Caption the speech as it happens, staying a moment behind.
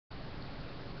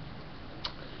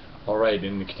All right,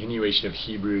 in the continuation of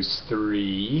Hebrews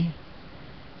 3,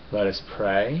 let us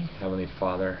pray. Heavenly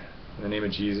Father, in the name of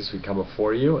Jesus, we come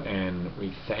before you and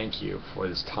we thank you for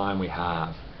this time we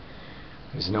have.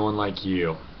 There's no one like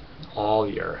you, all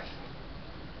the earth.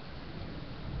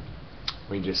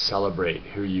 We just celebrate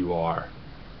who you are.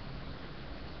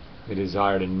 We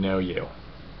desire to know you.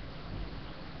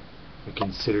 We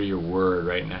consider your word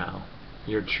right now,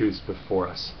 your truths before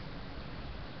us.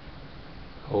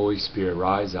 Holy Spirit,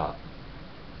 rise up.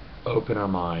 Open our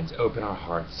minds, open our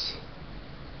hearts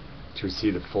to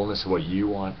receive the fullness of what you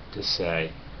want to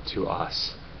say to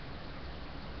us.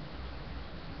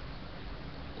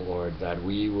 Lord, that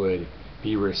we would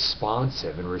be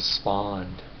responsive and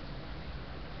respond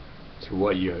to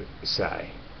what you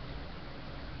say.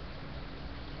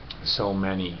 So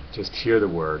many just hear the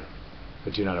word,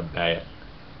 but do not obey it.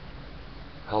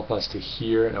 Help us to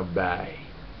hear and obey,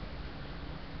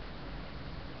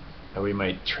 that we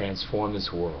might transform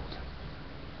this world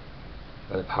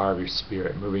by the power of your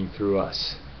Spirit moving through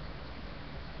us,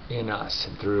 in us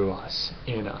and through us,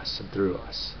 in us and through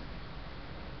us.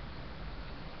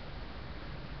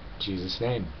 In Jesus'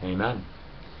 name, amen.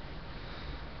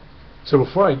 So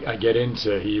before I get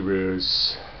into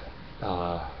Hebrews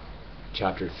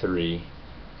chapter 3,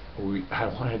 I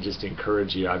want to just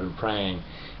encourage you. I've been praying,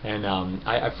 and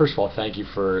I first of all thank you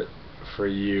for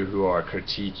you who are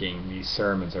critiquing these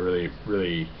sermons. I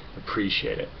really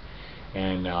appreciate it.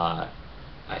 And I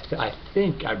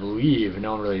believe,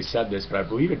 no one really said this, but I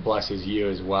believe it blesses you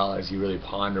as well as you really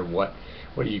ponder what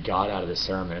you got out of the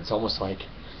sermon. It's almost like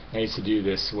I used to do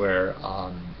this where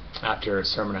after a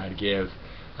sermon I'd give,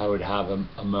 I would have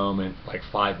a moment, like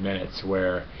 5 minutes,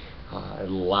 where I'd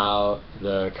allow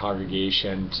the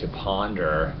congregation to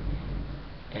ponder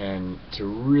and to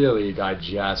really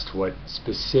digest what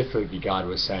specifically God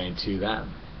was saying to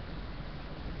them,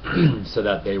 so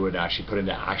that they would actually put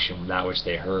into action that which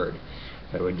they heard.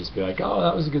 That wouldn't just be like, oh,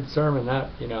 that was a good sermon,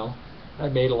 that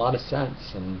made a lot of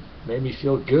sense and made me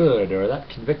feel good, or that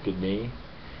convicted me,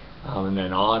 and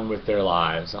then on with their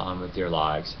lives.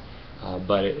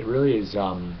 But it really is,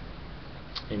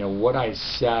 what I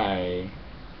say,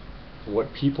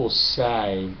 what people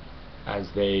say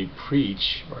as they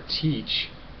preach or teach,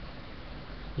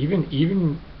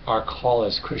 even our call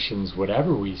as Christians,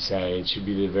 whatever we say, it should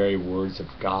be the very words of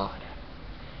God.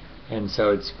 And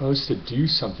so it's supposed to do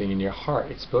something in your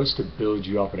heart. It's supposed to build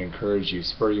you up and encourage you,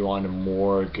 spur you on to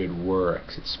more good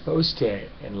works. It's supposed to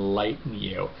enlighten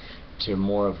you to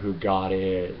more of who God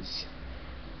is.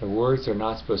 The words are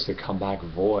not supposed to come back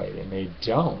void, and they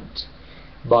don't.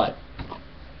 But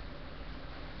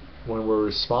when we're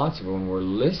responsive, when we're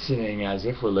listening as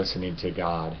if we're listening to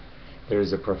God,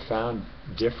 there's a profound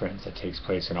difference that takes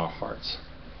place in our hearts.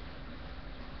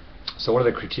 So one of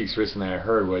the critiques recently I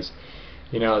heard was,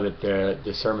 that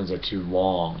the sermons are too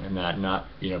long, and that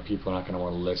people are not going to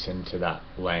want to listen to that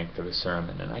length of a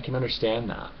sermon. And I can understand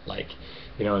that. Like,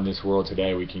 in this world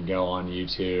today, we can go on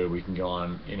YouTube, we can go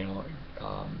on,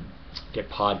 get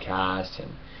podcasts,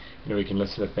 and we can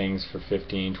listen to things for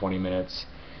 15, 20 minutes,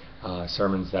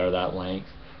 sermons that are that length.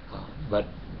 But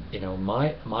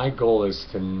my goal is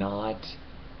to not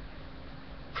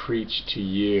preach to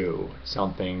you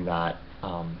something that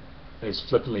is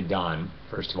flippantly done,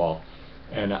 first of all,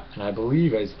 and I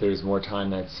believe as there's more time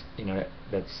that's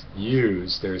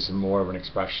used, there's more of an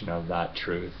expression of that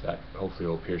truth that hopefully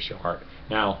will pierce your heart.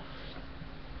 Now,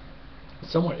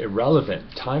 it's somewhat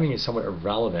irrelevant. Timing is somewhat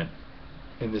irrelevant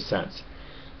in this sense.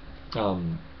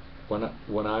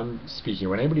 When I'm speaking,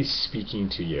 when anybody's speaking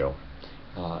to you,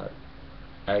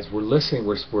 as we're listening,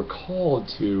 we're called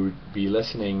to be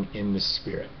listening in the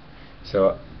Spirit.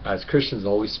 So as Christians, the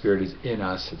Holy Spirit is in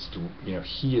us.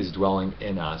 He is dwelling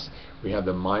in us. We have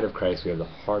the mind of Christ. We have the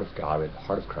heart of God. We have the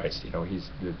heart of Christ. He's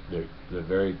the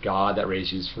very God that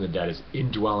raised Jesus from the dead is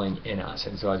indwelling in us.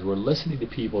 And so as we're listening to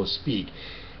people speak,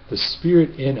 the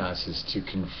Spirit in us is to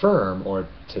confirm or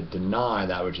to deny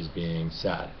that which is being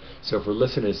said. So if we're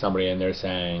listening to somebody and they're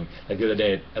saying, like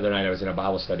the other night I was in a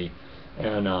Bible study,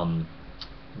 and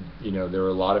there were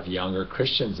a lot of younger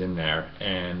Christians in there,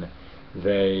 and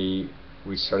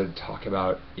we started to talk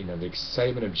about the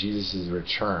excitement of Jesus'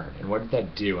 return, and what did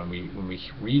that do when we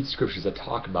read scriptures that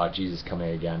talk about Jesus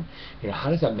coming again. How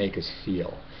does that make us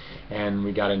feel? And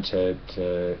we got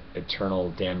into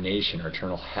eternal damnation or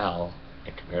eternal hell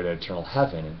compared to eternal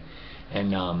heaven,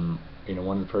 and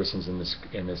one of the persons in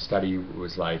this study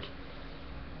was like,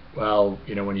 well,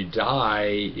 when you die,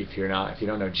 if you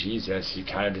don't know Jesus, you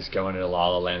kind of just go into la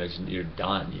la land. You're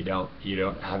done. You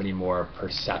don't have any more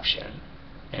perception.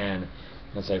 And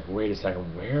it's like, wait a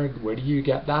second, where do you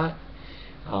get that?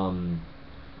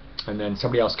 And then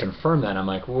somebody else confirmed that, and I'm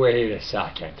like, wait a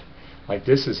second. Like,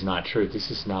 this is not truth. This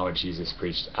is not what Jesus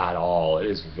preached at all. It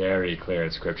is very clear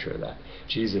in Scripture that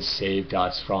Jesus saved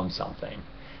us from something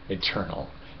eternal,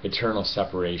 eternal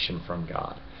separation from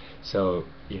God. So,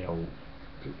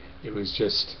 it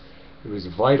was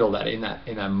vital that in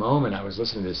that moment I was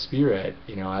listening to the Spirit,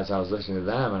 as I was listening to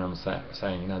them, and I'm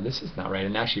saying, this is not right.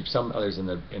 And actually, some others in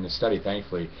the study,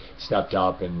 thankfully, stepped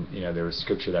up, and there was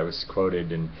scripture that was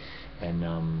quoted,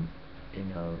 and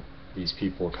these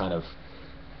people kind of,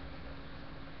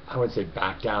 I wouldn't say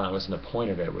back down. That wasn't the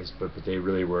point of it. But they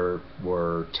really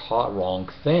were taught wrong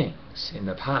things in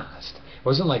the past. It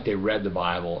wasn't like they read the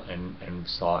Bible and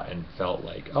saw it and felt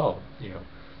like,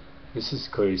 this is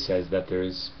clearly says that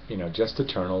there's just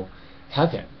eternal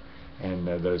heaven, and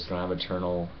those who don't have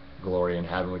eternal glory in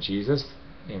heaven with Jesus,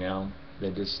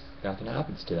 they just, nothing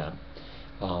happens to them.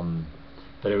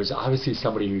 But it was obviously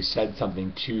somebody who said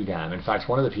something to them. In fact,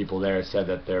 one of the people there said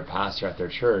that their pastor at their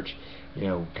church,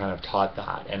 kind of taught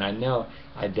that. And I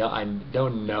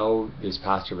don't know this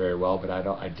pastor very well, but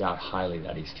I doubt highly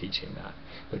that he's teaching that.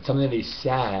 But something that he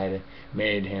said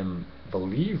made him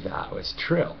believe that was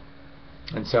true.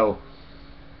 And so,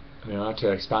 not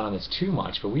to expound on this too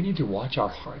much, but we need to watch our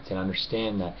hearts and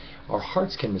understand that our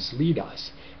hearts can mislead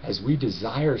us as we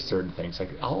desire certain things. Like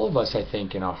all of us, I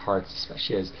think, in our hearts,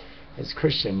 especially as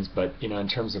Christians, but in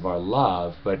terms of our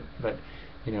love, but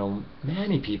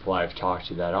many people I've talked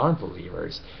to that aren't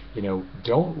believers,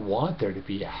 don't want there to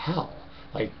be a hell.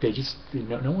 Like they just,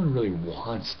 no one really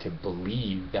wants to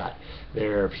believe that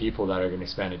there are people that are going to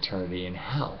spend eternity in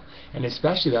hell. And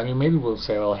especially, maybe we'll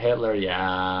say, well, Hitler,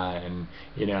 yeah, and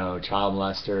child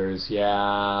molesters,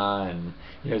 yeah, and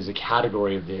there's a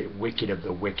category of the wicked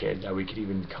that we could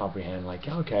even comprehend. Like,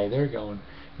 okay, they're going,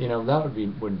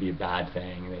 that wouldn't be a bad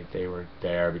thing that they were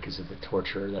there because of the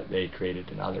torture that they created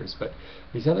in others. But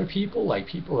these other people, like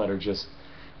people that are just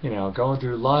going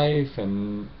through life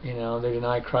and, they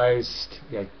deny Christ,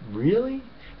 like, really?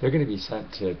 They're going to be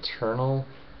sent to eternal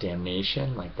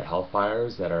damnation, like the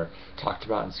hellfires that are talked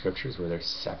about in scriptures where they're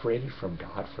separated from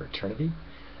God for eternity?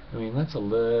 That's a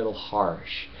little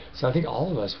harsh. So I think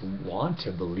all of us want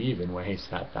to believe in ways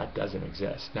that doesn't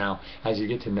exist. Now, as you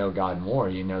get to know God more,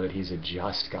 you know that He's a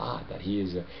just God, that He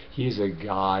is a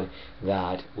God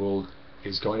that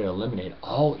is going to eliminate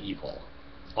all evil,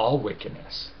 all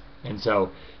wickedness. And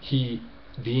so He,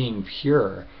 being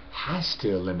pure, has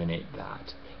to eliminate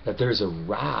that there's a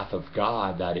wrath of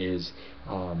God that is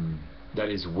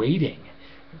waiting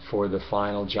for the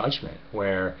final judgment,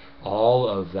 where all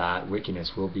of that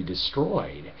wickedness will be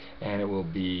destroyed, and it will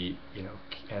be,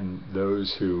 and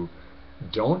those who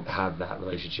don't have that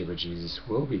relationship with Jesus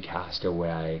will be cast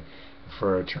away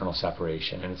for eternal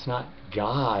separation. And it's not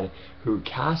God who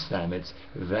casts them, it's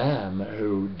them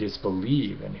who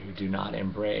disbelieve and who do not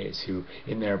embrace, who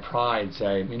in their pride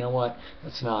say, you know what,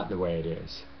 that's not the way it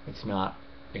is. It's not,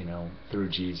 through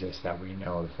Jesus that we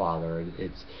know the Father.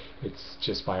 It's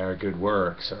just by our good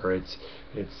works, or it's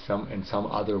in some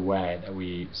other way that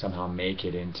we somehow make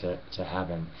it into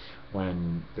heaven,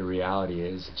 when the reality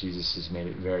is that Jesus has made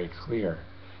it very clear.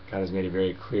 God has made it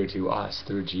very clear to us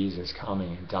through Jesus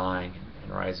coming and dying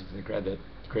and rising from the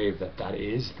grave that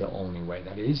is the only way.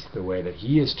 That is the way that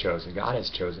He has chosen, God has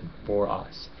chosen for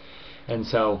us. And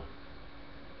so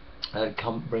that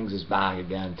brings us back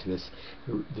again to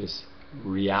this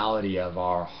reality of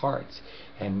our hearts,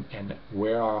 and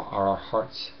where are our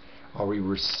hearts? Are we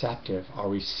receptive? Are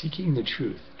we seeking the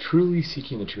truth, truly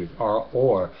seeking the truth,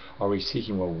 or are we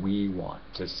seeking what we want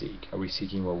to seek? Are we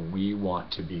seeking what we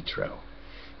want to be true?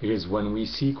 Because when we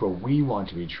seek what we want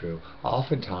to be true,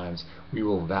 oftentimes we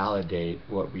will validate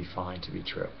what we find to be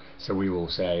true. So we will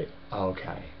say,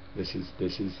 okay, this is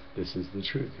the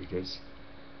truth because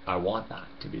I want that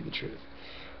to be the truth.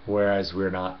 Whereas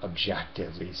we're not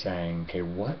objectively saying, okay,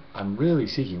 what I'm really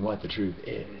seeking, what the truth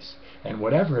is, and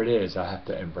whatever it is, I have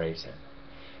to embrace it.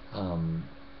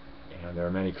 There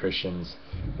are many Christians.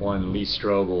 One, Lee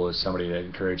Strobel, is somebody that I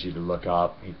encourage you to look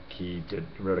up. He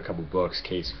wrote a couple books,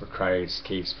 Case for Christ,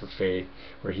 Case for Faith,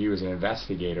 where he was an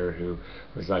investigator who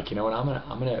was like, you know what, I'm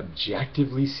gonna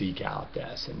objectively seek out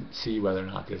this and see whether or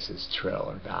not this is true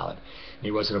and valid. And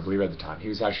he wasn't a believer at the time. He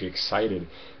was actually excited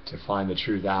to find the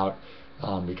truth out,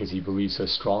 because he believed so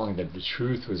strongly that the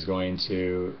truth was going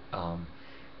to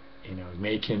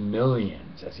make him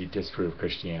millions as he disproved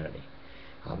Christianity.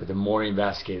 But the more he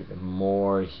investigated, the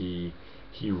more he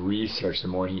researched, the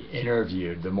more he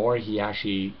interviewed, the more he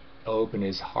actually opened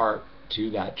his heart to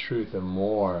that truth, the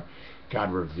more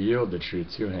God revealed the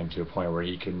truth to him, to a point where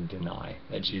he couldn't deny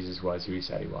that Jesus was who He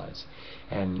said He was.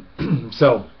 And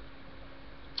so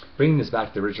bringing this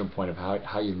back to the original point of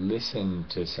how you listen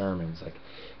to sermons, like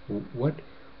what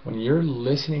when you're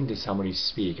listening to somebody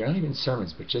speak, or not even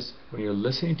sermons, but just when you're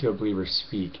listening to a believer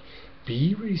speak,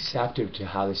 be receptive to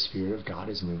how the Spirit of God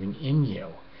is moving in you.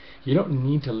 You don't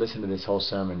need to listen to this whole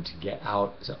sermon to get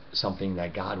out something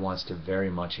that God wants to very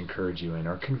much encourage you in,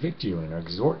 or convict you in, or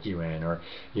exhort you in, or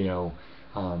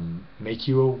make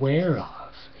you aware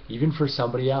of. Even for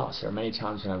somebody else, there are many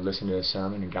times when I've listened to a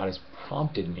sermon and God has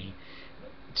prompted me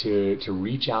to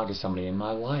reach out to somebody in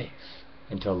my life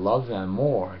and to love them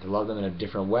more, to love them in a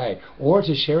different way, or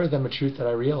to share with them a truth that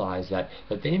I realize that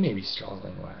they may be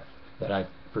struggling with, that I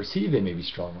perceive they may be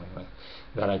struggling with,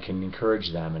 that I can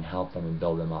encourage them and help them and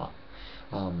build them up.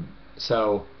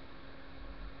 So,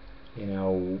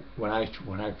 when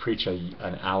I preach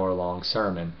an hour-long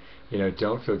sermon,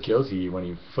 don't feel guilty when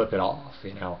you flip it off.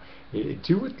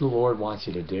 Do what the Lord wants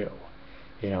you to do.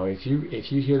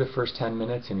 If you hear the first 10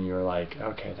 minutes and you're like,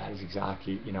 okay, that is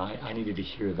exactly, I needed to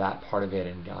hear that part of it,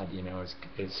 and God,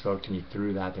 it spoke to me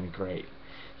through that, then great.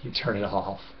 You turn it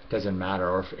off. Doesn't matter.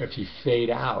 Or if you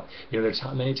fade out. There's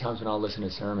many times when I'll listen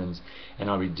to sermons and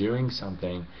I'll be doing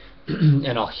something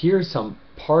and I'll hear some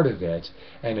part of it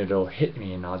and it'll hit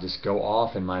me and I'll just go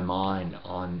off in my mind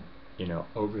on,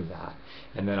 over that.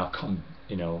 And then I'll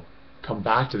come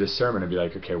back to the sermon and be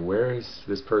like, okay, where is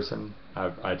this person?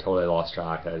 I totally lost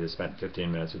track. I just spent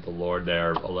 15 minutes with the Lord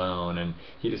there alone, and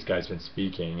this guy's been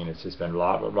speaking, and it's just been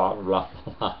blah, blah, blah, blah,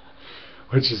 blah,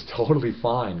 which is totally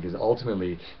fine, because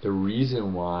ultimately the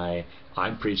reason why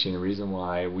I'm preaching, the reason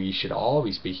why we should all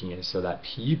be speaking is so that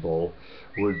people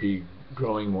would be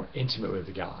growing more intimate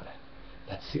with God.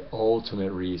 That's the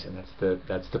ultimate reason.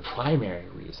 That's the primary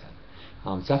reason.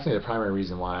 It's definitely the primary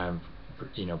reason why I'm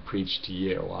preach to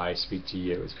you, why I speak to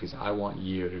you, is because I want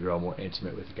you to grow more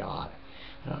intimate with God.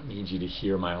 I don't need you to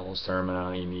hear my whole sermon. I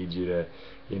don't even need you to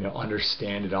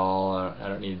understand it all. I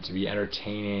don't need it to be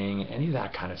entertaining, any of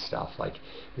that kind of stuff. Like,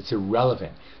 it's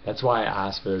irrelevant. That's why I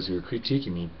asked for those who were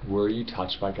critiquing me, were you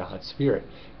touched by God's Spirit?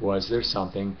 Was there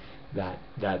something that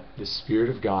the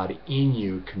Spirit of God in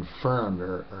you confirmed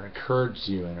or encouraged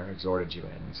you in or exhorted you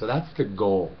in? So that's the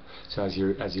goal. So as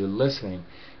you're listening,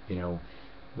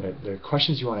 the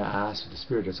questions you want to ask with the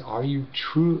Spirit is, are you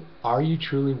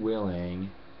truly willing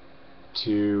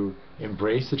to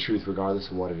embrace the truth regardless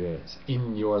of what it is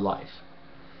in your life?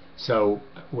 So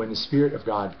when the Spirit of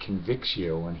God convicts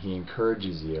you, when He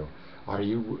encourages you, are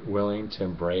you willing to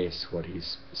embrace what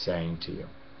He's saying to you?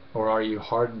 Or are you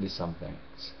hardened to some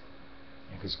things?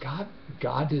 Because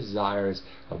God desires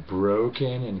a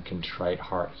broken and contrite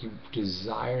heart. He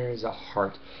desires a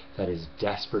heart that is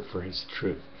desperate for His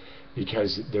truth.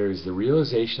 Because there is the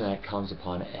realization that comes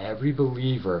upon every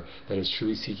believer that is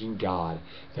truly seeking God,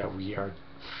 that we are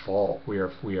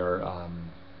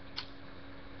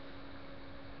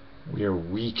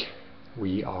weak,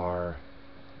 we are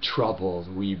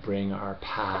troubled, we bring our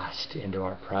past into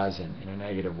our present in a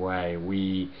negative way,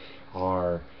 we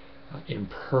are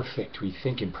imperfect, we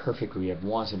think imperfectly, we have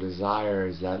wants and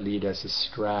desires that lead us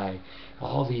astray.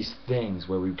 All these things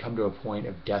where we come to a point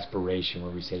of desperation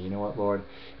where we say, you know what, Lord,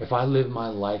 if I live my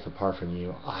life apart from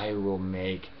you, I will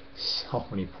make so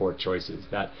many poor choices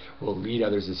that will lead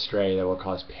others astray, that will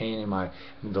cause pain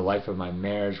in the life of my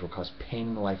marriage, will cause pain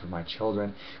in the life of my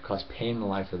children, cause pain in the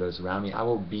life of those around me. I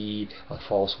will be a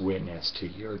false witness to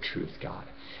your truth, God.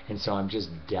 And so I'm just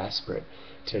desperate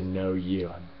to know you.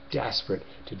 I'm desperate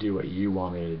to do what you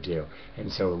want me to do. And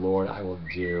so, Lord, I will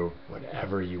do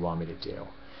whatever you want me to do.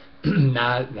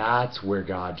 That's where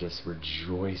God just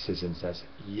rejoices and says,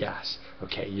 yes,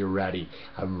 okay, you're ready.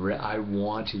 I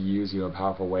want to use you in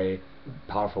powerful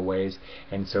ways.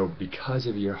 And so because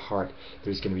of your heart,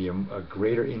 there's going to be a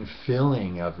greater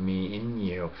infilling of me in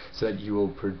you, so that you will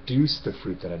produce the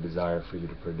fruit that I desire for you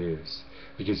to produce.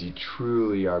 Because you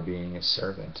truly are being a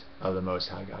servant of the Most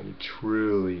High God. You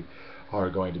truly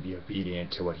are going to be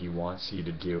obedient to what He wants you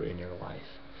to do in your life.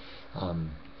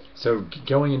 So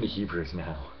going into Hebrews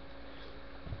now.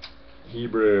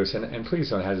 Hebrews, and please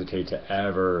don't hesitate to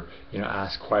ever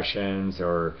ask questions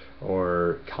or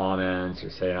comments or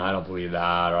say, I don't believe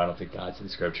that, or I don't think that's in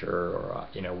Scripture, or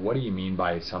what do you mean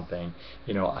by something?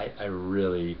 I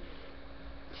really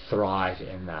thrive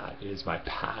in that. It is my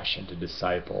passion to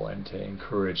disciple and to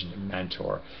encourage and to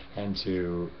mentor and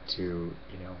to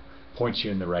point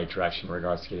you in the right direction in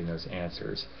regards to getting those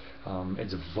answers.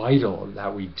 It's vital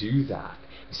that we do that.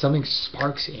 If something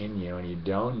sparks in you and you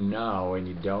don't know and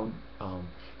you don't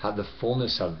have the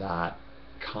fullness of that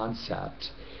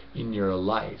concept in your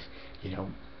life,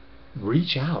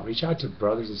 reach out to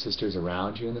brothers and sisters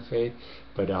around you in the faith,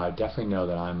 but definitely know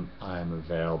that I'm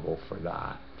available for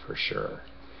that, for sure.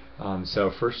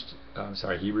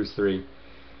 Hebrews 3.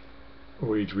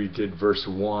 We did verse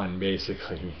 1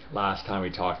 basically last time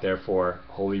we talked. Therefore,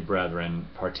 holy brethren,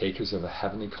 partakers of a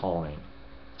heavenly calling.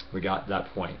 We got that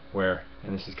point where,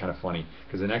 and this is kind of funny,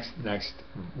 because the next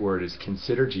word is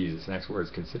consider Jesus. The next word is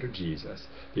consider Jesus,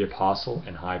 the apostle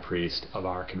and high priest of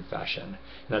our confession. And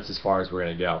that's as far as we're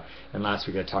going to go. And last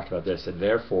week I talked about this, and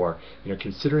therefore,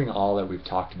 considering all that we've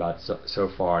talked about so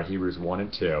far in Hebrews 1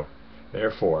 and 2,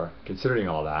 therefore, considering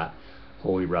all that,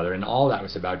 holy brother, and all that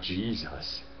was about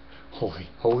Jesus.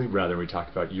 Holy brother, we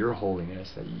talked about your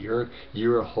holiness, that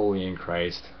you're holy in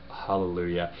Christ.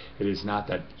 Hallelujah. It is not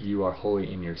that you are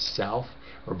holy in yourself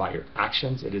or by your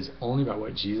actions. It is only about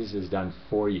what Jesus has done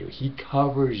for you. He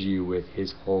covers you with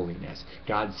his holiness.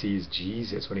 God sees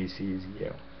Jesus when he sees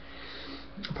you.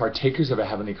 Partakers of a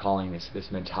heavenly calling,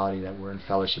 this mentality that we're in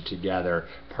fellowship together,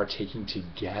 partaking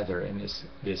together in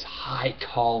this high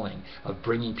calling of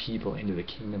bringing people into the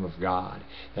kingdom of God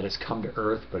that has come to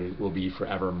earth, but it will be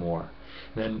forevermore.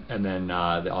 And then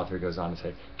the author goes on to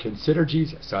say, consider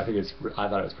Jesus. So I thought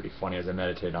it was pretty funny as I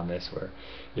meditated on this, where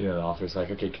the author's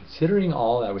like, okay, considering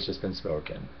all that was just been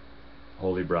spoken,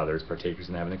 holy brothers, partakers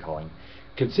in the heavenly calling,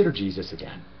 consider Jesus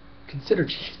again. Consider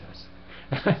Jesus.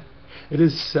 It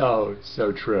is so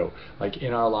true. Like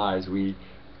in our lives,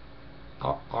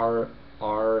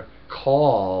 our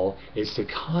call is to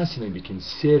constantly be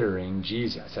considering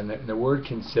Jesus. And the word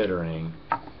considering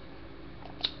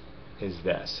is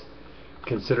this.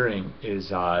 Considering is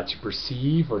to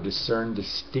perceive or discern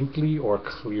distinctly or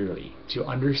clearly, to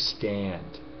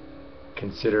understand,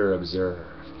 consider, observe,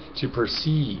 to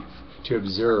perceive, to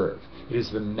observe. It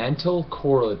is the mental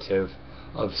correlative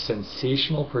of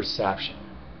sensational perception.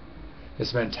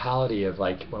 This mentality of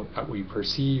like when we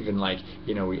perceive in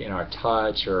in our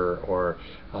touch or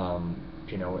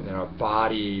in our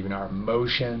body, even our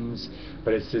emotions,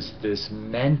 but it's this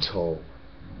mental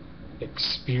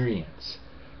experience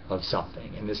of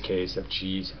something, in this case of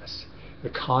Jesus, the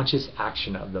conscious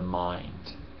action of the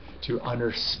mind to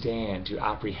understand, to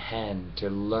apprehend, to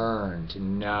learn, to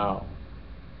know,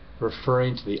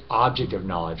 referring to the object of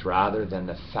knowledge rather than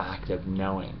the fact of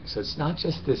knowing. So it's not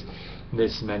just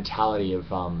this mentality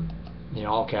of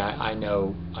okay, I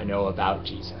know about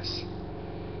Jesus.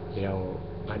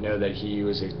 I know that he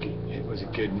was a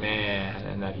good man,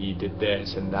 and that he did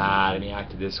this and that, and he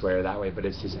acted this way or that way. But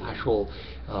it's this actual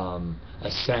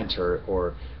assent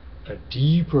or a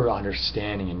deeper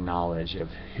understanding and knowledge of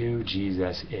who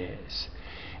Jesus is.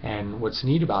 And what's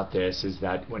neat about this is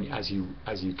that as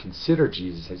you consider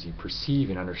Jesus, as you perceive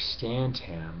and understand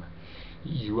him,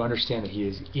 you understand that he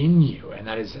is in you, and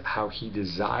that is how he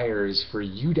desires for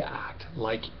you to act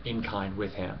like in kind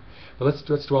with him. But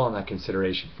let's dwell on that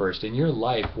consideration first. In your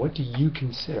life, what do you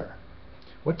consider?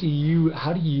 How do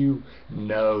you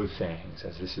know things,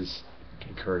 as this is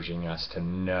encouraging us to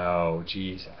know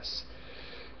Jesus?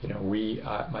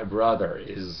 My brother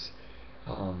is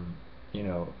an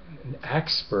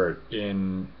expert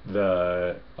in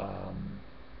the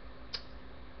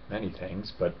many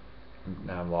things, but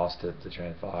now I'm lost at the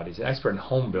train of thought. He's an expert in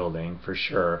home building for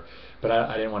sure, but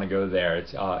I didn't want to go there.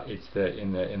 It's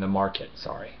in the market.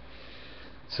 Sorry.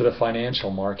 So the financial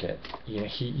market,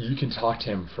 you can talk to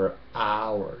him for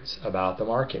hours about the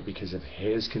market because of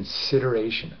his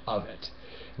consideration of it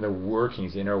and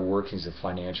the inner workings of the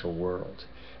financial world.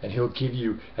 And he'll give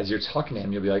you, as you're talking to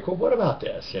him, you'll be like, well, what about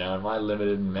this? In my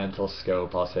limited mental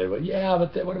scope, I'll say, well, yeah,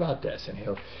 but what about this? And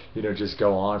he'll, just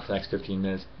go on for the next 15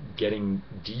 minutes, getting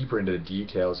deeper into the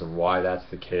details of why that's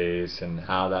the case and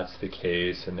how that's the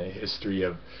case and the history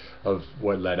of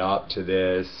what led up to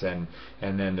this, and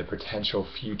then the potential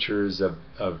futures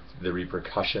of the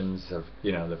repercussions of,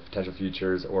 the potential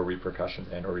futures or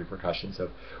repercussions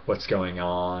of what's going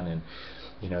on, and,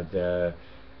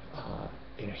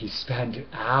 he spent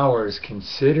hours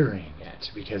considering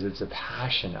it because it's a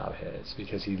passion of his,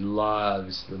 because he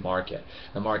loves the market.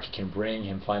 The market can bring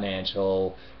him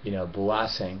financial,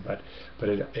 blessing, but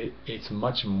it's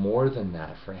much more than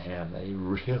that for him. That he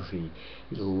really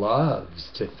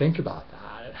loves to think about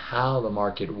that and how the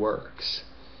market works.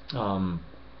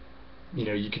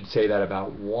 You could say that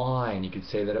about wine. You could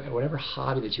say that whatever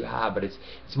hobby that you have, but it's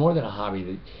more than a hobby.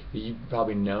 That you've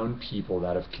probably known people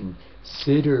that have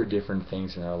considered different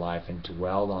things in their life and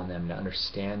dwelled on them to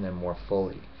understand them more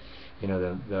fully.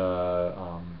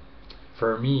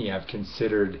 For me, I've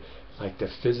considered like the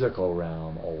physical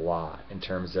realm a lot in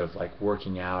terms of like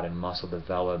working out and muscle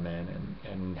development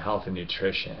and health and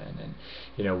nutrition,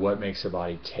 and what makes the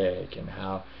body tick, and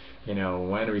how, when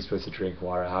are we supposed to drink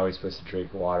water, how are we supposed to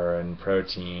drink water, and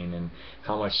protein, and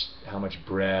how much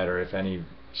bread or if any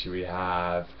should we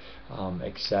have,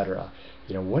 etc.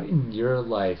 what in your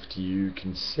life do you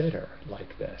consider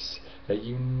like this, that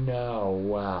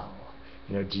wow?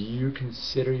 Do you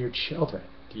consider your children?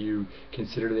 Do you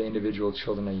consider the individual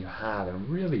children that you have and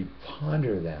really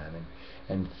ponder them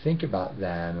and think about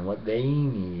them and what they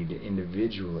need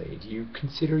individually? Do you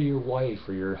consider your wife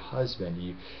or your husband? Do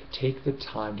you take the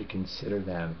time to consider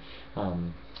them?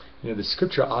 The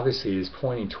scripture obviously is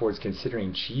pointing towards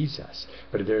considering Jesus,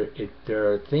 but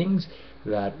there are things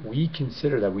that we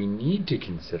consider that we need to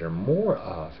consider more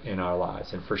of in our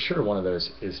lives, and for sure one of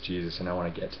those is Jesus, and I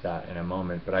want to get to that in a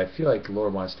moment. But I feel like the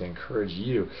Lord wants to encourage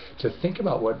you to think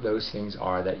about what those things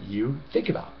are that you think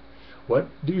about. What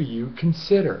do you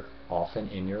consider often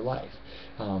in your life?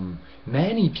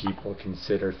 Many people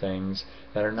consider things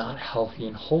that are not healthy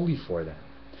and holy for them.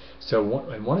 So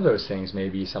one of those things may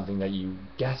be something that you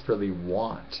desperately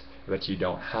want but you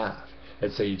don't have.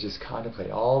 And so you just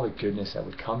contemplate all the goodness that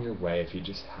would come your way if you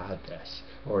just had this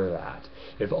or that.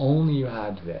 If only you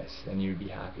had this, then you'd be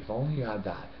happy. If only you had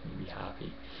that, then you'd be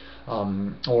happy.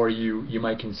 Or you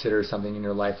might consider something in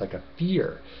your life like a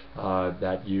fear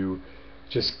that you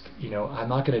just, I'm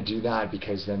not going to do that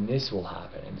because then this will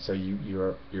happen. And so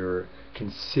you're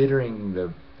considering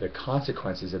the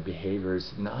consequences of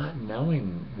behaviors, not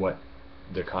knowing what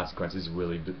the consequences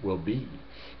really will be.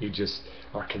 You just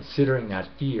are considering that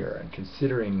fear and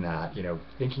considering that,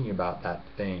 thinking about that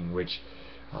thing which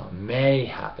may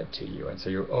happen to you, and so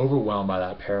you're overwhelmed by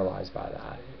that, paralyzed by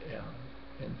that,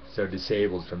 and so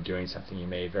disabled from doing something you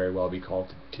may very well be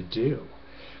called to do.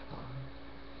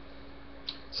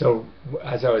 So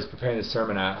as I was preparing the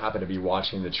sermon, I happened to be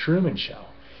watching The Truman Show,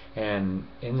 and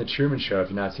in The Truman Show, if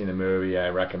you've not seen the movie, I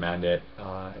recommend it.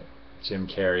 Jim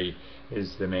Carrey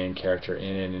is the main character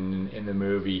in it, and in the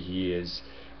movie he is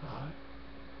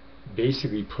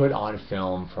basically put on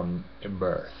film from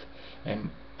birth, and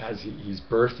as he's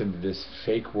birthed into this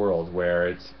fake world where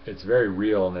it's very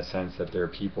real in the sense that there are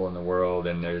people in the world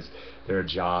and there are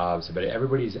jobs, but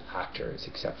everybody's actors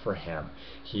except for him.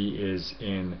 He is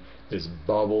in this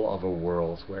bubble of a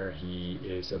world where he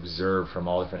is observed from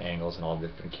all different angles and all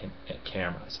different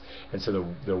cameras, and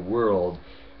so the world,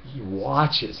 he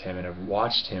watches him and have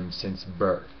watched him since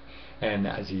birth. And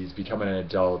as he's becoming an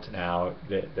adult now,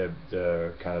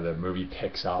 the kind of the movie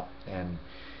picks up, and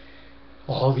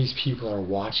all these people are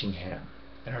watching him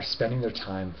and are spending their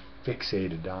time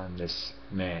fixated on this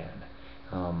man.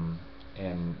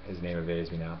 And his name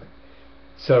evades me now. But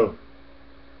so,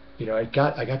 I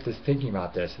got to thinking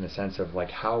about this in the sense of like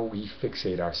how we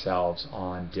fixate ourselves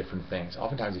on different things.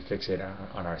 Oftentimes we fixate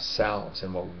on ourselves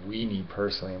and what we need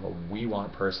personally and what we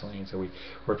want personally, and so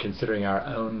we're considering our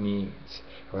own needs.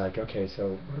 We're like, okay,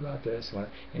 so what about this?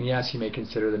 And yes, you may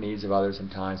consider the needs of others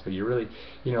sometimes, but you really,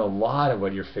 a lot of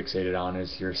what you're fixated on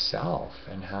is yourself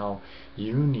and how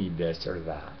you need this or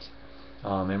that.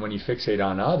 And when you fixate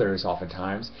on others,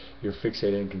 oftentimes you're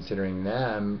fixated in considering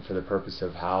them for the purpose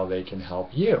of how they can help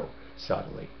you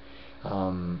subtly.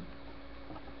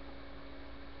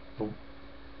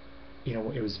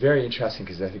 It was very interesting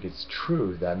because I think it's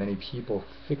true that many people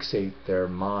fixate their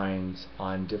minds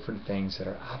on different things that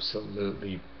are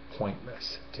absolutely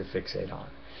pointless to fixate on.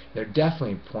 They're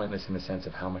definitely pointless in the sense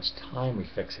of how much time we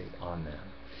fixate on them.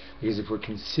 Because if we're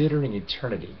considering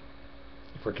eternity,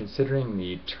 if we're considering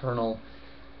the eternal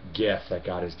gift that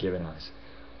God has given us,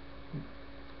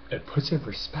 it puts in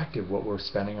perspective what we're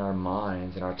spending our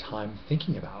minds and our time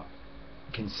thinking about,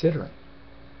 considering,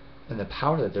 and the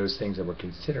power that those things that we're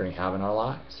considering have in our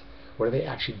lives. What are they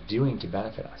actually doing to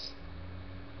benefit us?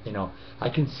 I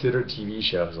consider TV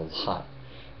shows a lot,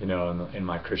 in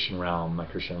my Christian realm, my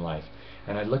Christian life,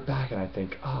 and I look back and I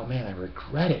think, oh man, I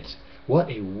regret it. What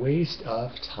a waste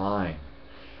of time.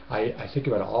 I think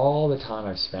about all the time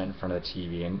I've spent in front of the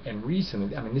TV, and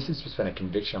recently, this has just been a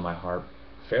conviction on my heart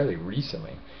fairly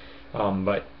recently,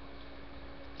 but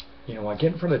I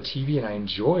get in front of the TV and I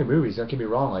enjoy movies. Don't get me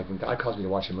wrong. Like when God calls me to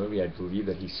watch a movie, I believe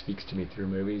that He speaks to me through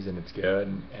movies, and it's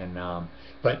good.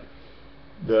 But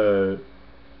the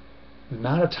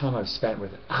amount of time I've spent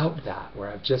without that, where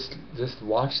I've just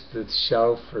watched the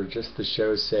show for just the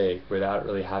show's sake, without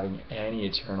really having any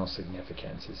eternal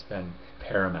significance, has been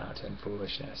paramount and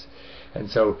foolishness. And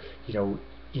so,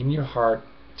 in your heart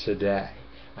today,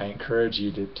 I encourage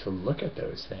you to look at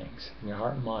those things in your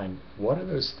heart and mind. What are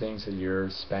those things that you're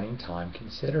spending time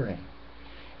considering?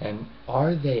 And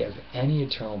are they of any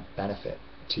eternal benefit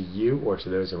to you or to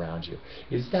those around you?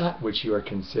 Is that which you are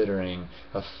considering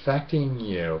affecting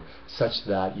you such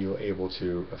that you're able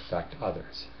to affect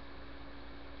others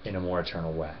in a more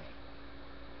eternal way?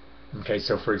 Okay,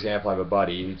 so for example, I have a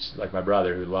buddy, like my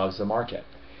brother, who loves the market.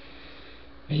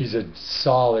 He's a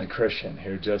solid Christian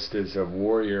who just is a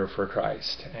warrior for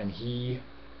Christ, and he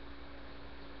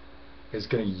is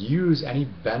going to use any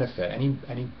benefit,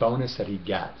 any bonus that he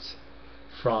gets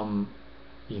from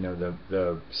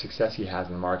the success he has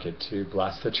in the market to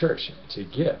bless the church, to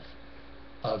give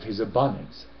of his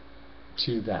abundance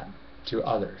to them, to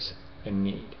others in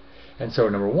need. And so,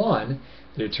 number one,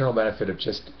 the eternal benefit of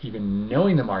just even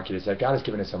knowing the market is that God has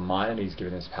given us a mind and He's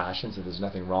given us passions, and there's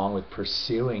nothing wrong with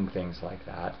pursuing things like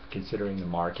that, considering the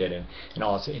market and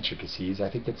all its intricacies. I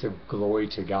think that's a glory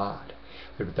to God.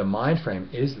 But the mind frame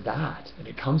is that, and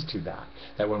it comes to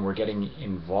that when we're getting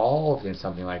involved in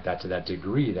something like that to that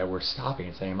degree, that we're stopping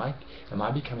and saying, am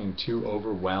I becoming too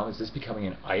overwhelmed? Is this becoming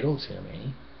an idol to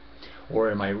me? Or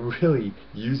am I really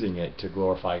using it to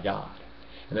glorify God?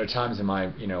 And there are times in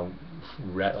my,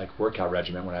 like workout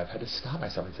regimen when I've had to stop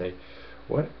myself and say,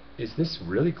 what, is this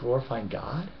really glorifying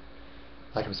God?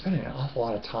 Like, I'm spending an awful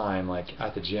lot of time like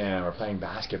at the gym or playing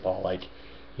basketball. Like,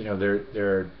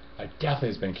 I definitely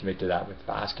has been convicted of that with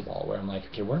basketball, where I'm like,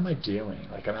 okay, what am I doing?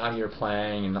 Like, I'm out here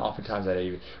playing, and oftentimes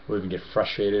I will even get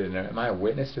frustrated, and am I a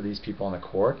witness to these people on the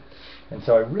court? And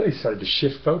so I really started to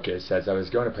shift focus as I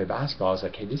was going to play basketball. I was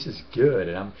like, hey, this is good,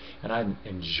 and I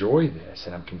enjoy this,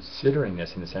 and I'm considering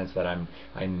this in the sense that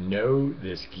I know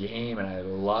this game and I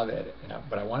love it,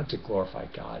 but I want it to glorify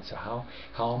God. So how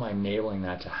am I enabling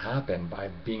that to happen? By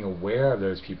being aware of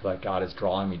those people that God is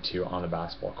drawing me to on the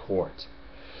basketball court.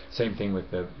 Same thing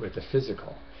with the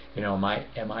physical. Am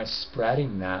I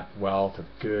spreading that wealth of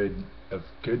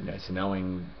goodness,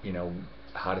 knowing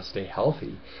how to stay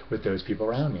healthy with those people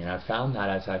around me? And I've found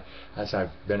that as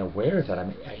I've been aware of that,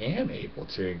 I am able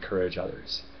to encourage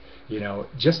others.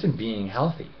 Just in being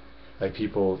healthy. Like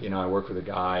people, I work with a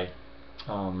guy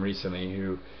recently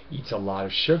who eats a lot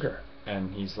of sugar,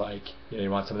 and he's like,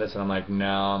 you want some of this? And I'm like, no.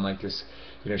 I'm like, this,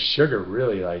 sugar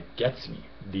really like gets me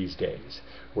these days.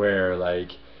 Where like,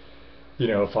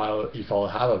 if I'll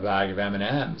have a bag of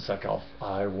M&Ms, like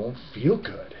I won't feel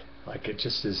good. Like it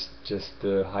just is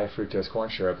the high fructose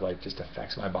corn syrup like just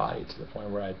affects my body to the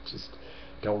point where I just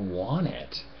don't want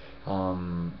it,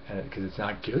 and because it's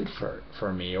not good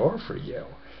for me or for you.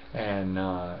 And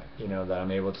that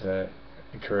I'm able to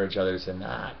encourage others in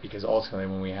that, because ultimately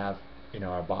when we have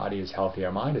our body is healthy,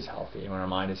 our mind is healthy, and when our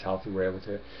mind is healthy, we're able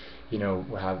to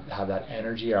have that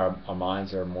energy. Our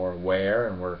minds are more aware,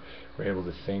 and we're able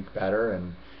to think better.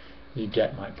 And you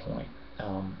get my point.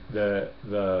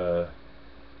 The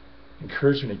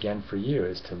encouragement again for you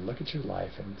is to look at your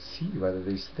life and see whether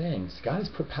these things, God has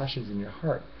put passions in your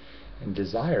heart and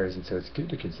desires, and so it's good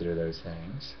to consider those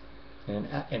things. And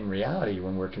in reality,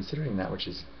 when we're considering that which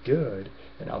is good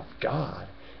and of God,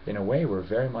 in a way we're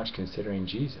very much considering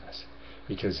Jesus,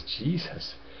 because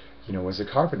Jesus was a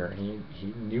carpenter, and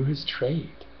he knew his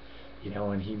trade,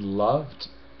 and he loved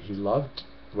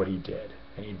what he did,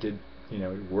 and he did, he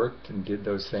worked and did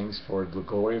those things for the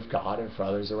glory of God and for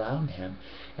others around him.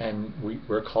 And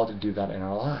we're called to do that in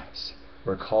our lives.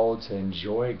 We're called to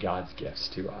enjoy God's gifts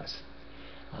to us.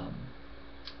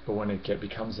 But when it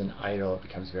becomes an idol, it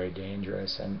becomes very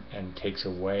dangerous and takes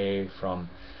away from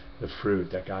the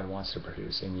fruit that God wants to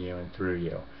produce in you and through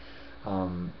you.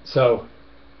 So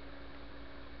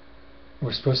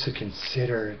we're supposed to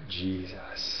consider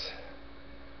Jesus.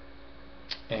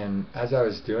 And as I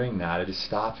was doing that, I just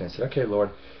stopped and I said, okay,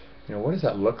 Lord, what does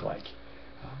that look like?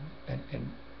 And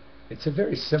it's a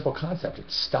very simple concept.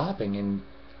 It's stopping and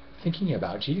thinking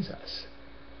about Jesus,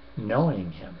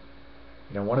 knowing Him.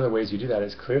 One of the ways we do that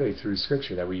is clearly through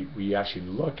Scripture, that we actually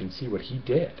look and see what He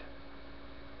did.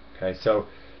 Okay, so,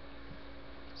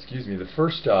 excuse me, the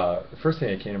first thing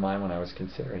that came to mind when I was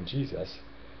considering Jesus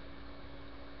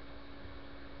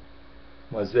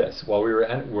was this: while we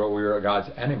were God's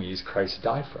enemies, Christ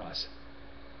died for us.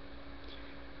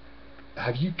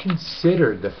 Have you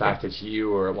considered the fact that you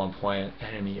were at one point an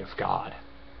enemy of God?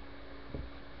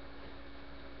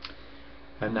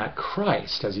 And that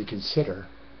Christ, as you consider,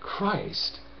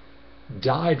 Christ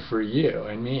died for you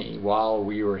and me while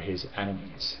we were His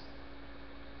enemies.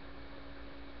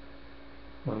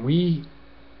 When we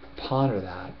ponder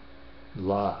that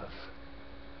love,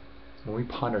 when we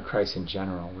ponder Christ in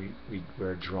general,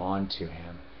 we're drawn to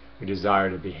Him. We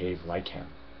desire to behave like Him.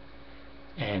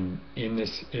 And in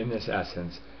this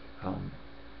essence,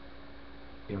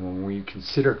 when we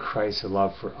consider Christ's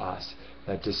love for us,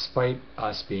 that despite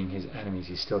us being His enemies,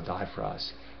 He still died for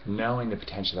us, knowing the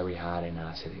potential that we had in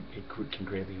us, it can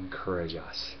greatly encourage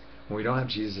us. When we don't have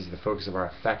Jesus as the focus of our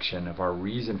affection, of our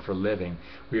reason for living,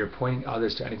 we are pointing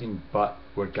others to anything but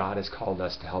what God has called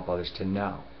us to help others to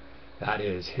know. That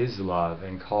is His love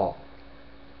and call.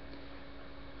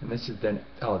 And this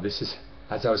is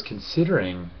as I was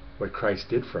considering what Christ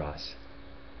did for us,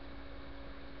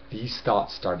 these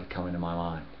thoughts started to come into my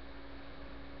mind.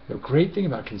 The great thing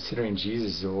about considering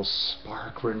Jesus is it will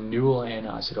spark renewal in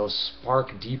us. It will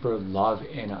spark deeper love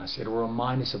in us. It will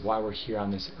remind us of why we're here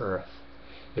on this earth.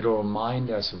 It will remind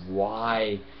us of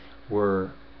why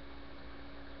we're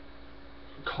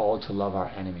called to love our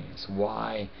enemies,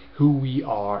 who we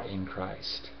are in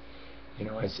Christ.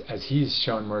 As He's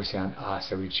shown mercy on us,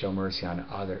 that we'd show mercy on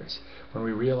others. When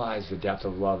we realize the depth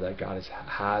of love that God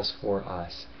has for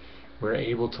us, we're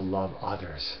able to love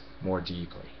others more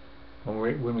deeply.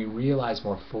 When we realize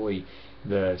more fully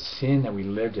the sin that we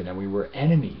lived in and we were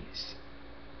enemies,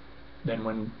 then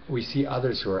when we see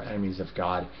others who are enemies of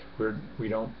God, we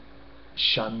don't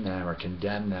shun them or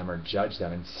condemn them or judge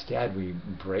them. Instead, we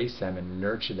embrace them and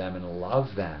nurture them and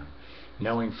love them,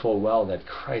 knowing full well that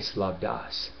Christ loved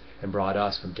us and brought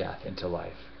us from death into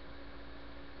life.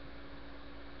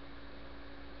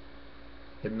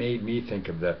 It made me think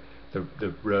of the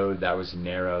road that was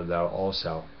narrow, though,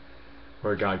 also,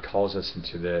 where God calls us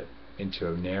into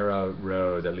a narrow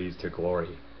road that leads to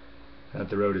glory, and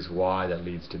that the road is wide that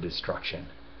leads to destruction.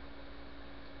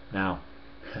 Now,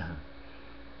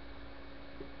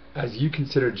 as you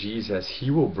consider Jesus,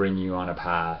 He will bring you on a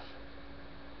path.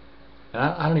 And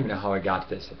I don't even know how I got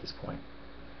to this at this point.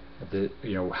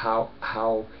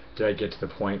 How did I get to the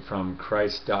point from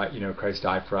Christ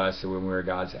died for us when we were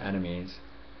God's enemies,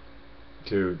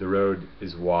 to the road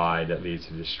is wide that leads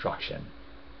to destruction?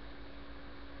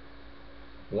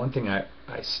 One thing I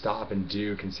stop and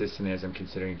do consistently as I'm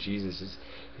considering Jesus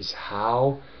is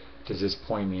how does this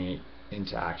point me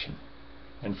into action?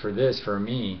 And for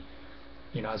me,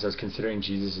 as I was considering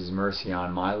Jesus' mercy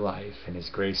on my life and His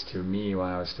grace to me when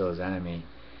I was still His enemy,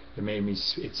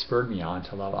 it spurred me on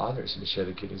to love others and to share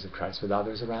the good news of Christ with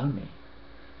others around me.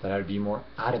 That I would be more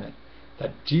adamant.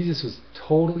 That Jesus was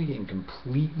totally and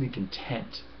completely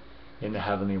content in the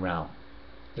heavenly realm.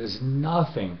 There's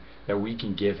nothing that we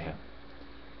can give Him.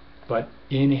 But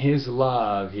in His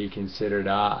love, He considered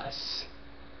us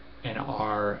and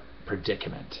our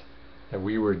predicament, that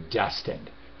we were destined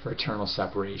for eternal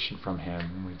separation from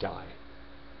Him when we died.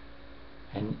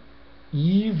 And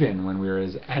even when we were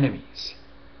His enemies,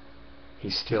 He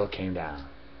still came down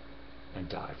and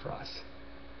died for us.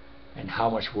 And how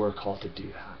much we're called to do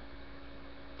that.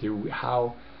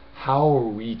 How are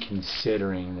we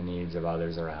considering the needs of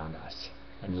others around us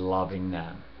and loving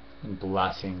them and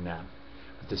blessing them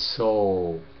with the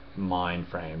sole mind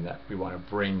frame that we want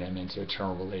to bring them into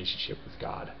eternal relationship with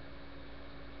God?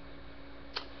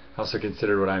 I also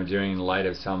consider what I'm doing in light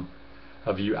of some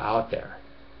of you out there.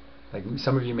 Like,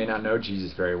 some of you may not know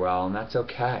Jesus very well, and that's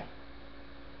okay.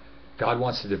 God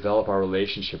wants to develop our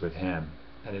relationship with Him,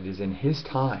 and it is in His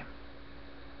time.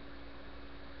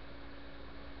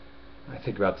 I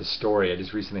think about the story. I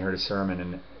just recently heard a sermon,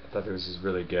 and I thought this was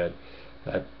really good.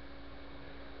 That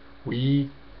we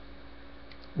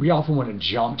often want to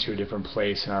jump to a different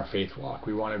place in our faith walk.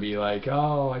 We want to be like,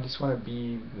 oh, I just want to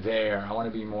be there. I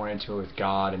want to be more intimate with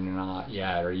God, and you're not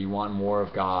yet. Or you want more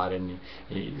of God, and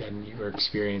you're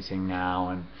experiencing now.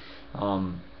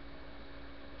 And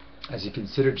as you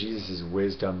consider Jesus'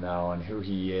 wisdom, though, and who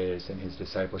He is and His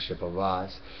discipleship of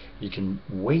us, you can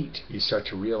wait. You start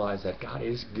to realize that God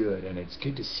is good, and it's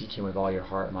good to seek Him with all your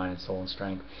heart, mind, and soul, and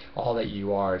strength. All that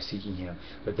you are seeking Him.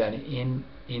 But then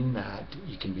in that,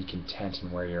 you can be content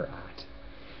in where you're at.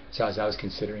 So as I was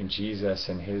considering Jesus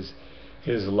and His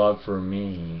love for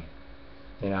me,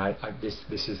 and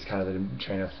this is kind of the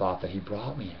train of thought that He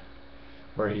brought me in,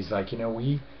 where He's like,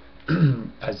 we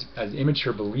as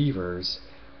immature believers,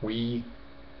 we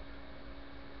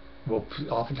will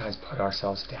oftentimes put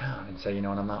ourselves down and say,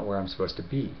 I'm not where I'm supposed to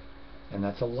be. And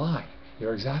that's a lie.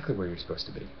 You're exactly where you're supposed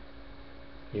to be.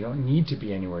 You don't need to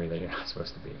be anywhere that you're not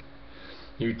supposed to be.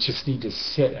 You just need to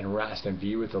sit and rest and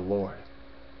be with the Lord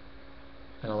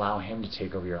and allow Him to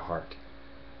take over your heart.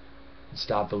 And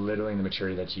stop belittling the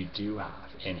maturity that you do have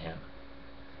in Him.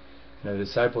 The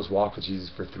disciples walked with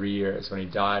Jesus for 3 years. When He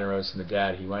died and rose from the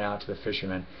dead, He went out to the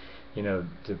fishermen,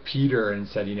 to Peter, and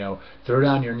said, throw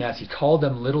down your nets. He called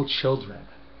them little children.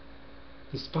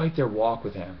 Despite their walk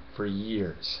with Him for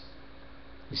years,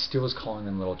 He still was calling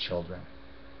them little children.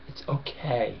 It's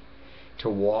okay to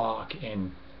walk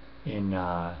in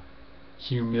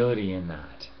humility in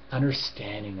that,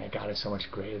 understanding that God is so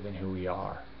much greater than who we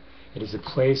are. It is a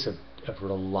place of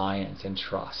reliance and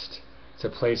trust. It's a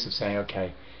place of saying,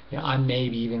 okay, I may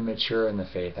be even mature in the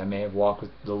faith. I may have walked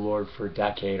with the Lord for a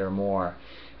decade or more,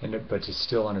 but to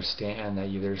still understand that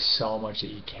there's so much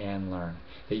that you can learn,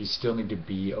 that you still need to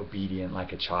be obedient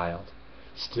like a child,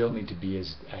 still need to be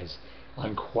as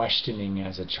unquestioning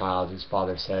as a child whose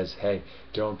father says, hey,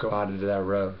 don't go out into that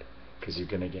road because you're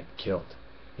going to get killed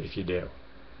if you do.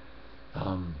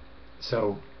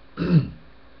 So I'm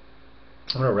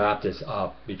going to wrap this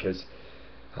up because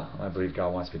I believe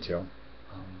God wants me to.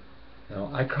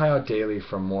 I cry out daily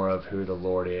for more of who the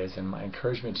Lord is, and my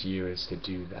encouragement to you is to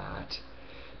do that.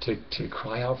 To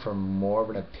cry out for more of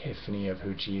an epiphany of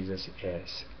who Jesus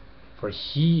is. For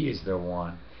He is the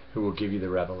one who will give you the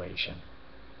revelation.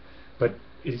 But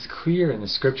it is clear in the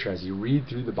Scripture as you read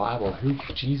through the Bible who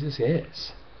Jesus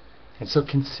is. And so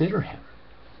consider Him.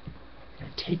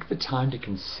 Take the time to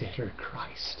consider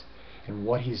Christ and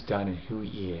what He's done and who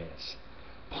He is.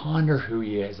 Ponder who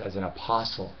He is as an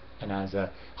apostle and as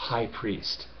a high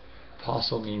priest.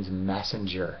 Apostle means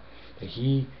messenger. That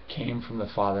He came from the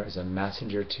Father as a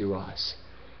messenger to us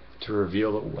to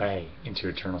reveal the way into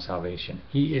eternal salvation.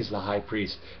 He is the high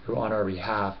priest who on our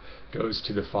behalf goes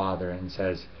to the Father and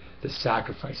says, the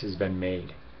sacrifice has been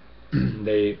made.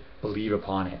 They believe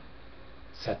upon it.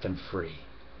 Set them free.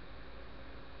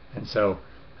 And so,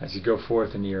 as you go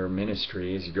forth in your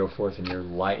ministry, as you go forth in your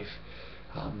life,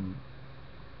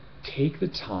 take the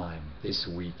time this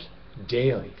week,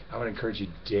 daily, I would encourage you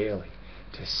daily,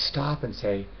 to stop and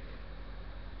say,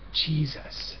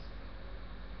 Jesus,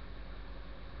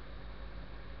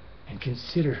 and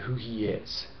consider who He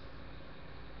is.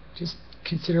 Just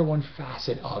consider one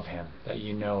facet of Him that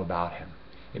you know about Him.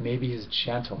 It may be His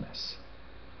gentleness.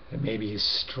 It may be His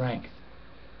strength.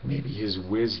 It may be His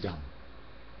wisdom.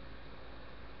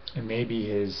 It may be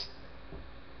His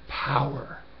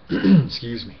power.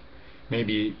 Excuse me.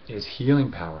 Maybe His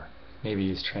healing power. Maybe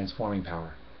His transforming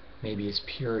power. Maybe His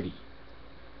purity.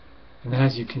 And then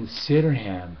as you consider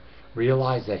Him,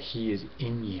 realize that He is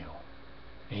in you.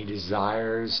 And He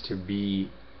desires to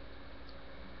be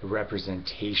a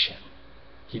representation.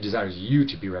 He desires you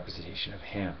to be a representation of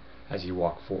Him as you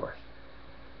walk forth.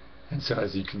 And so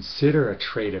as you consider a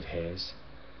trait of His,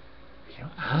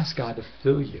 ask God to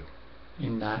fill you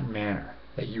in that manner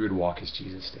that you would walk as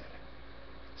Jesus did.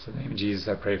 So in the name of Jesus,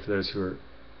 I pray for those who are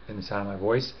in the sound of my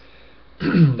voice,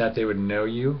 that they would know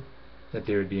you, that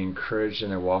they would be encouraged in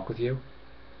their walk with you,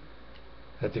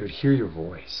 that they would hear your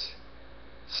voice,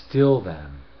 still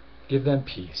them, give them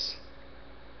peace,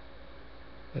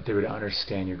 that they would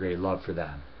understand your great love for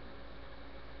them.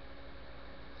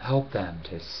 Help them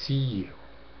to see you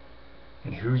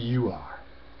and who you are,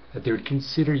 that they would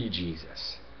consider you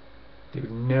Jesus, they would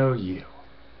know you,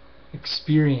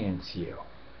 experience you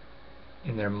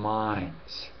in their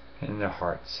minds and in their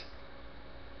hearts,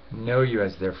 know you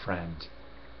as their friend,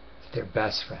 their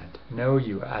best friend, know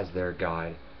you as their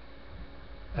guide,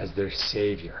 as their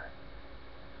Savior.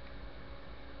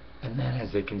 And then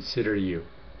as they consider you,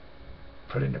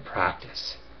 put into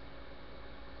practice,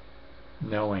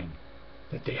 knowing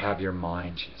that they have your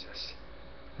mind, Jesus,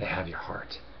 they have your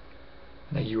heart,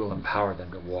 and that you will empower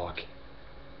them to walk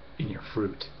in your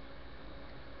fruit.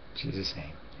 In Jesus'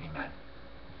 name, amen.